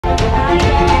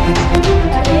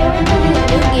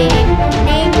game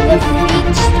named The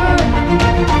Feedster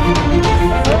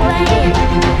Land.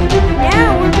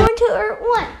 Now we're going to Earth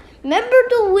 1. Remember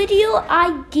the video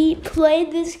I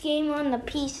played this game on the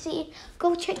PC?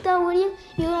 Go check that video.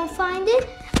 You won't find it.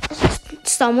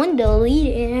 Someone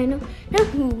deleted it. I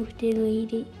don't know who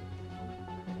deleted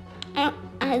it.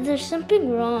 There's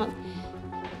something wrong.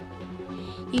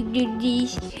 You do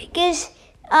these because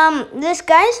this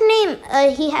guy's name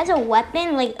he has a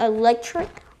weapon, like electric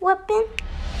weapon.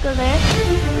 Go there.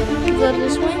 Go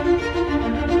this way.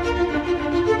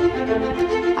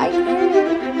 I heard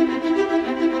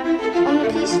on the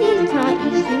PC it's not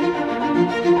easy.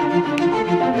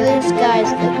 This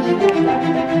guy's the evil guy.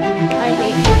 I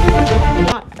hate him.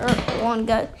 Not Earth 1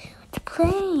 guy. What's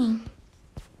playing?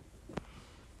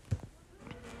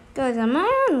 Guys, am I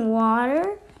on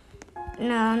water?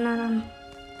 No.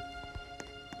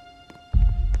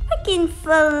 I can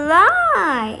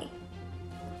fly.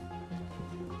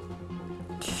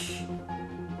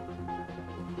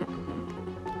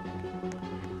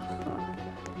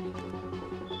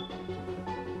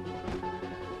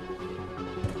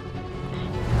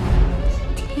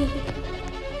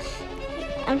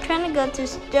 I'm trying to go to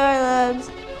Starlabs.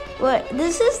 What?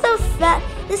 This is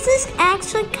This is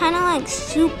actually kind of like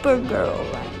Supergirl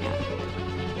right now.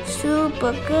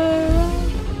 Supergirl.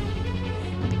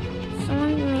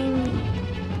 Someone made me.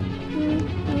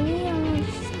 Maybe I want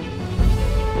to see.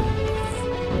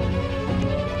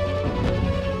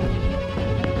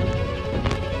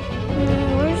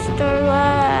 Where's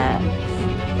Starlabs?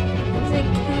 Because I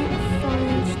can't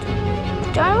find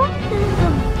Starlabs is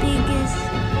the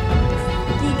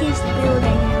biggest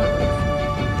building ever.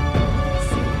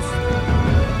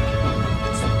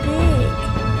 It's big.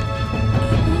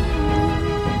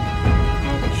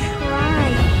 I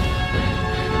tried.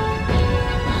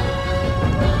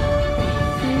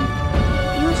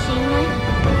 You see me?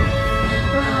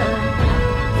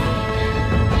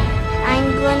 I'm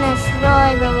gonna destroy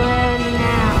the world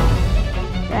now,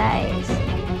 guys.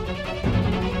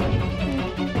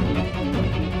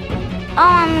 Oh,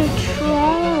 I'm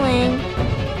trolling.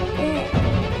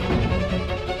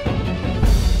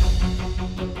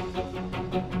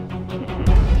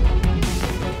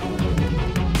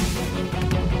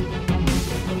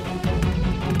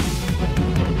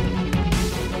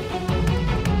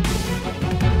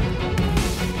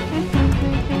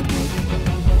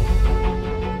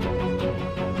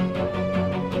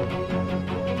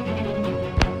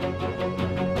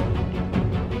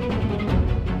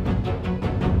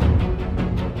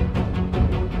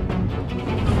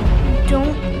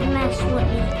 Don't mess with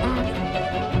me.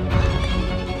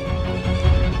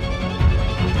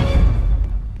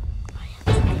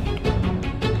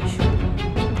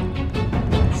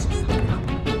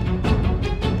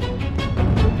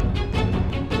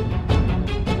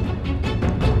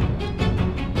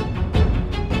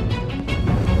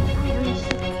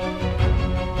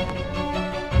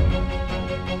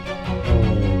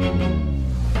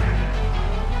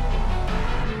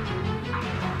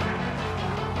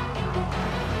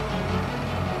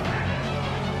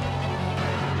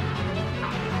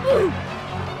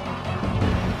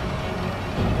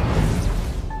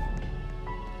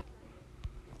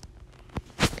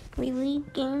 We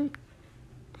leave game.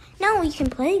 No, we can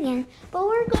play again, but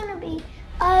we're gonna be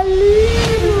a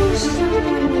little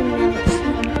someone you never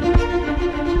seen.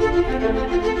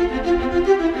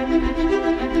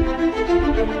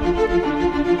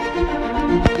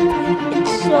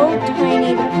 It's so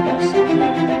tiny to press on.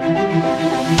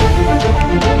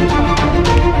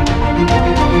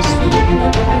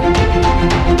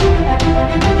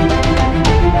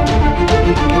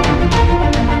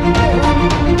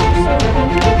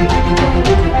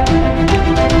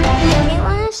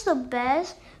 Caitlin is the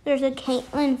best. There's a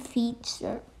Caitlin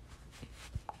feature,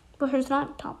 but her's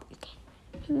not top.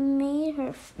 He made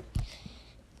her.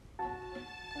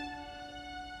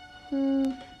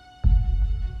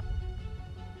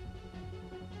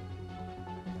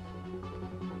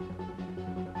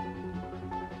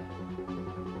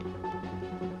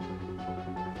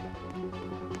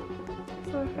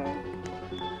 For her.